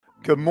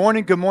Good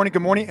morning, good morning,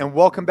 good morning, and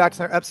welcome back to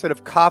another episode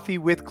of Coffee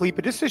with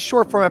Khalipa. Just a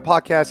short format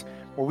podcast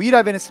where we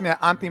dive into something that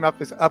I'm thinking about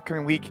this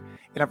upcoming week.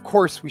 And of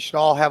course, we should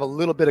all have a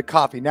little bit of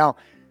coffee. Now,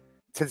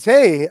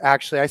 today,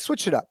 actually, I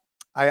switched it up.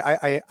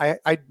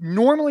 I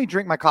normally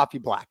drink my coffee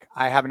black.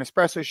 I have an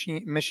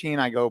espresso machine.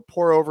 I go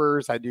pour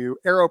overs. I do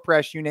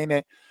AeroPress, you name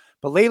it.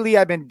 But lately,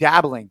 I've been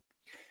dabbling,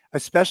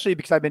 especially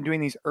because I've been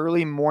doing these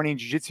early morning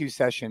jiu-jitsu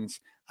sessions.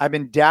 I've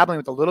been dabbling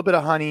with a little bit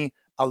of honey,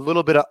 a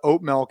little bit of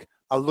oat milk,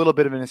 a little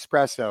bit of an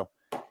espresso.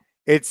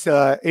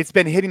 It's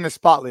been hitting the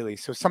spot lately.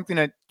 So something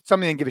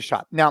to give a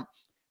shot. Now,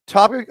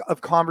 topic of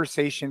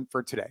conversation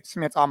for today,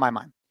 something that's on my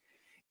mind,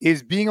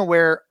 is being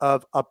aware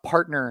of a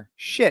partner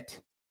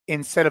shit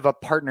instead of a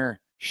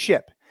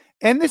partnership.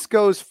 And this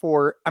goes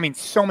for,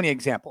 so many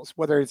examples,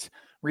 whether it's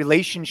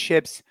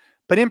relationships,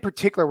 but in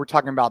particular, we're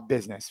talking about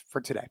business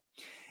for today.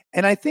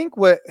 And I think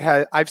what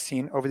I've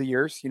seen over the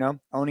years,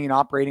 owning and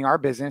operating our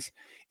business,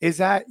 is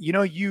that,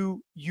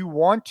 you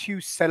want to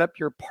set up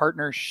your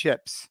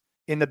partnerships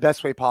in the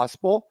best way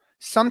possible.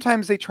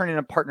 Sometimes they turn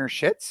into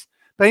partnerships,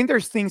 but I think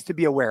there's things to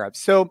be aware of.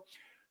 So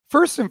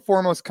first and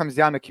foremost comes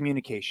down to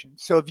communication.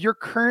 So if you're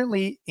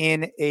currently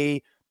in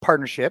a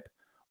partnership,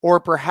 or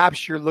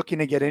perhaps you're looking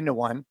to get into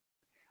one,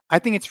 I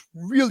think it's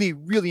really,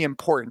 really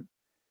important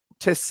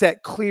to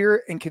set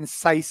clear and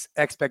concise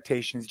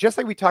expectations. Just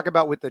like we talk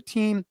about with the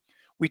team,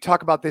 we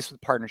talk about this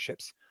with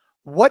partnerships.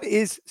 What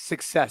is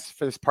success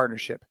for this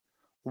partnership?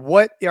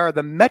 What are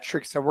the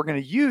metrics that we're going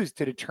to use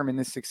to determine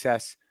this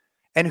success?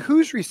 And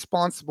who's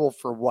responsible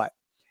for what?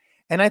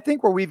 And I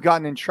think where we've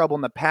gotten in trouble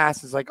in the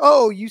past is like,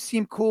 oh, you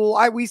seem cool.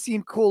 We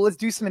seem cool. Let's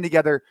do something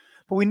together.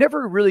 But we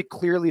never really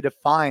clearly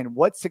define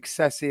what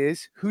success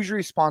is, who's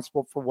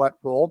responsible for what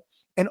role.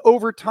 And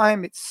over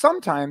time,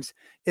 sometimes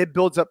it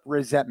builds up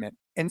resentment.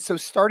 And so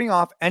starting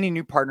off any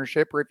new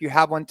partnership, or if you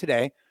have one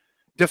today,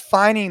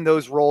 defining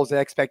those roles and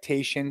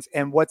expectations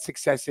and what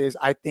success is,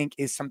 I think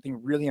is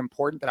something really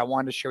important that I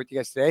wanted to share with you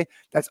guys today.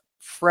 That's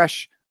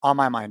fresh on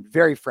my mind,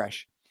 very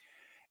fresh.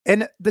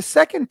 And the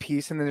second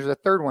piece, and then there's a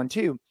third one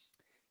too,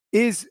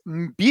 is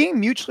being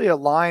mutually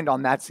aligned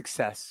on that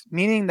success.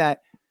 Meaning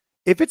that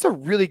if it's a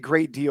really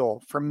great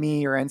deal for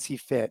me or NC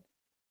Fit,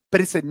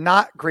 but it's a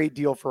not great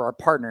deal for our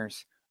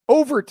partners,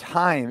 over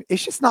time,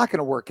 it's just not going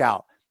to work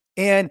out.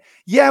 And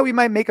yeah, we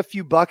might make a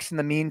few bucks in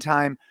the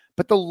meantime,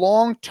 but the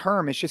long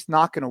term, it's just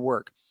not going to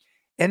work.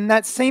 And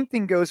that same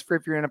thing goes for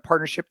if you're in a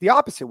partnership the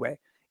opposite way.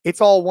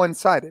 It's all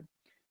one-sided.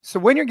 So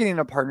when you're getting in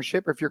a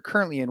partnership, or if you're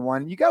currently in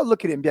one, you got to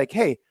look at it and be like,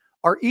 hey,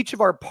 are each of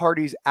our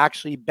parties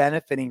actually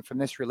benefiting from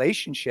this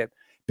relationship?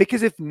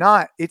 Because if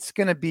not, it's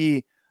going to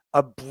be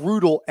a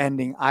brutal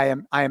ending, I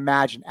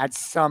imagine, at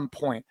some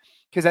point.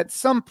 Because at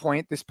some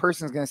point, this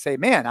person is going to say,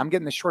 man, I'm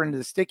getting the short end of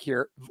the stick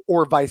here,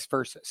 or vice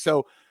versa.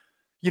 So,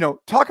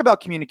 talk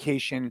about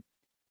communication,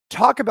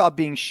 talk about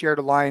being shared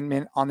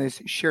alignment on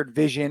this shared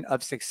vision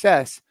of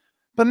success,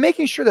 but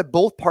making sure that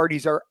both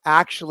parties are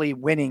actually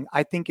winning,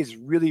 I think is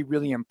really,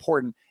 really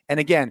important. And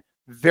again,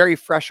 very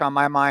fresh on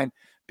my mind,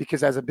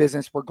 because as a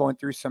business, we're going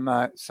through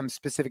some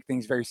specific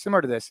things very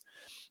similar to this.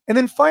 And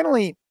then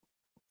finally,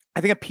 I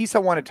think a piece I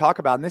want to talk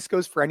about, and this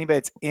goes for anybody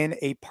that's in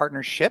a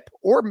partnership,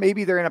 or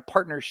maybe they're in a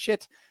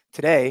partnership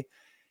today,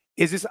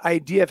 is this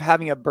idea of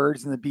having a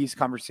birds and the bees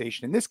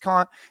conversation. And this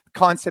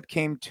concept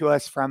came to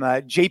us from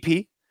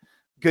JP,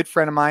 good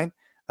friend of mine,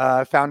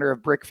 founder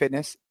of Brick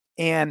Fitness.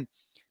 And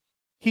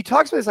he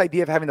talks about this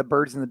idea of having the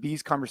birds and the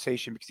bees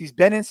conversation because he's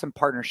been in some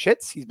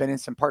partnerships.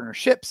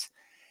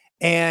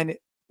 And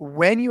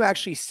when you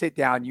actually sit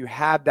down, you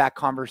have that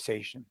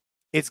conversation,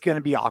 it's going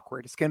to be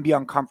awkward. It's going to be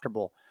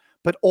uncomfortable.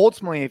 But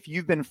ultimately, if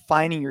you've been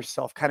finding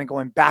yourself kind of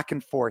going back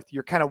and forth,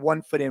 you're kind of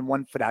 1 foot in,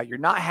 1 foot out, you're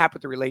not happy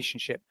with the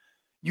relationship,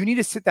 you need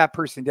to sit that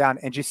person down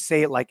and just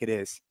say it like it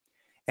is.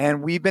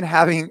 And we've been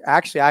having,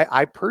 actually,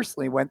 I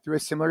personally went through a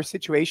similar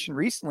situation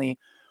recently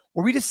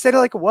where we just said it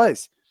like it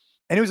was.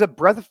 And it was a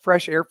breath of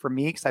fresh air for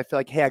me because I feel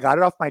like, hey, I got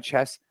it off my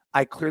chest.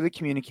 I clearly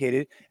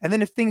communicated. And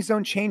then if things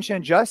don't change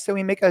and adjust, then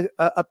we make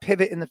a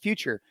pivot in the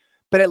future.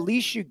 But at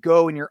least you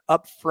go and you're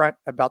upfront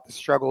about the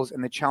struggles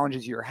and the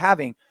challenges you're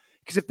having.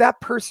 Because if that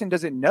person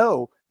doesn't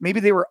know, maybe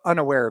they were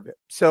unaware of it.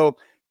 So a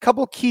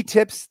couple key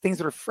tips, things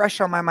that are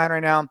fresh on my mind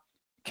right now: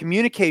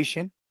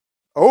 communication,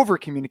 over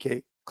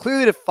communicate,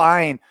 clearly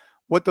define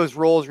what those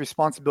roles,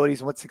 responsibilities,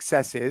 and what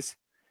success is.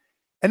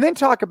 And then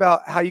talk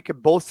about how you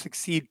could both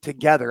succeed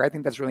together. I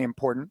think that's really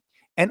important.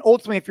 And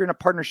ultimately, if you're in a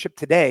partnership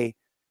today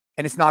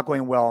and it's not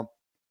going well,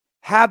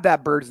 have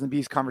that birds and the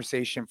bees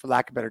conversation, for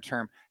lack of a better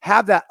term.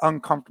 Have that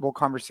uncomfortable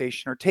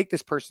conversation, or take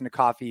this person to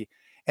coffee.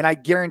 And I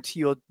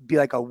guarantee you'll be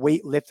like a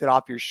weight lifted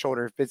off your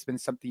shoulder if it's been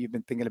something you've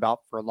been thinking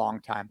about for a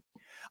long time.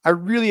 I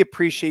really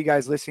appreciate you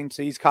guys listening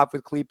to these Coffee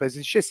with Khalipas.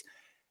 It's just,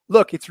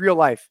 look, it's real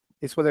life.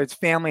 It's whether it's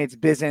family, it's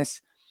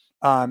business.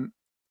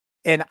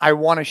 And I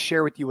want to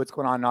share with you what's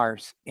going on in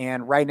ours.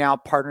 And right now,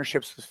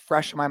 partnerships was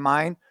fresh in my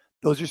mind.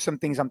 Those are some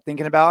things I'm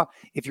thinking about.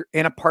 If you're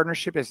in a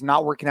partnership, it's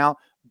not working out,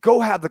 go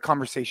have the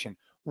conversation.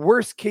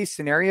 Worst case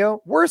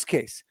scenario,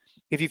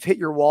 if you've hit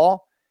your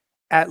wall,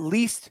 at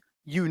least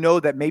you know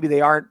that maybe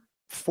they aren't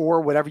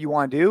for whatever you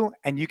want to do,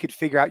 and you could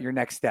figure out your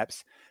next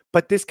steps.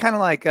 But this kind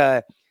of like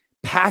a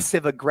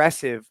passive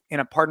aggressive in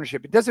a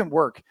partnership, it doesn't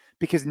work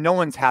because no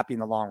one's happy in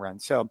the long run.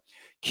 So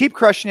keep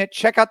crushing it.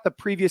 Check out the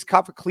previous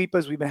Coffee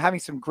Khalipas. We've been having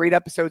some great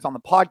episodes on the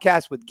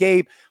podcast with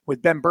Gabe,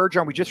 with Ben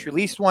Bergeron. We just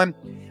released one.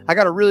 I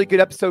got a really good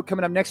episode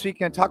coming up next week.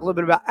 Going to talk a little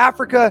bit about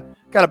Africa.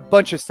 Got a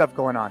bunch of stuff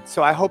going on.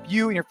 So I hope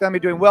you and your family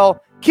are doing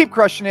well. Keep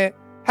crushing it.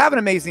 Have an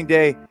amazing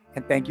day.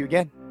 And thank you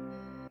again.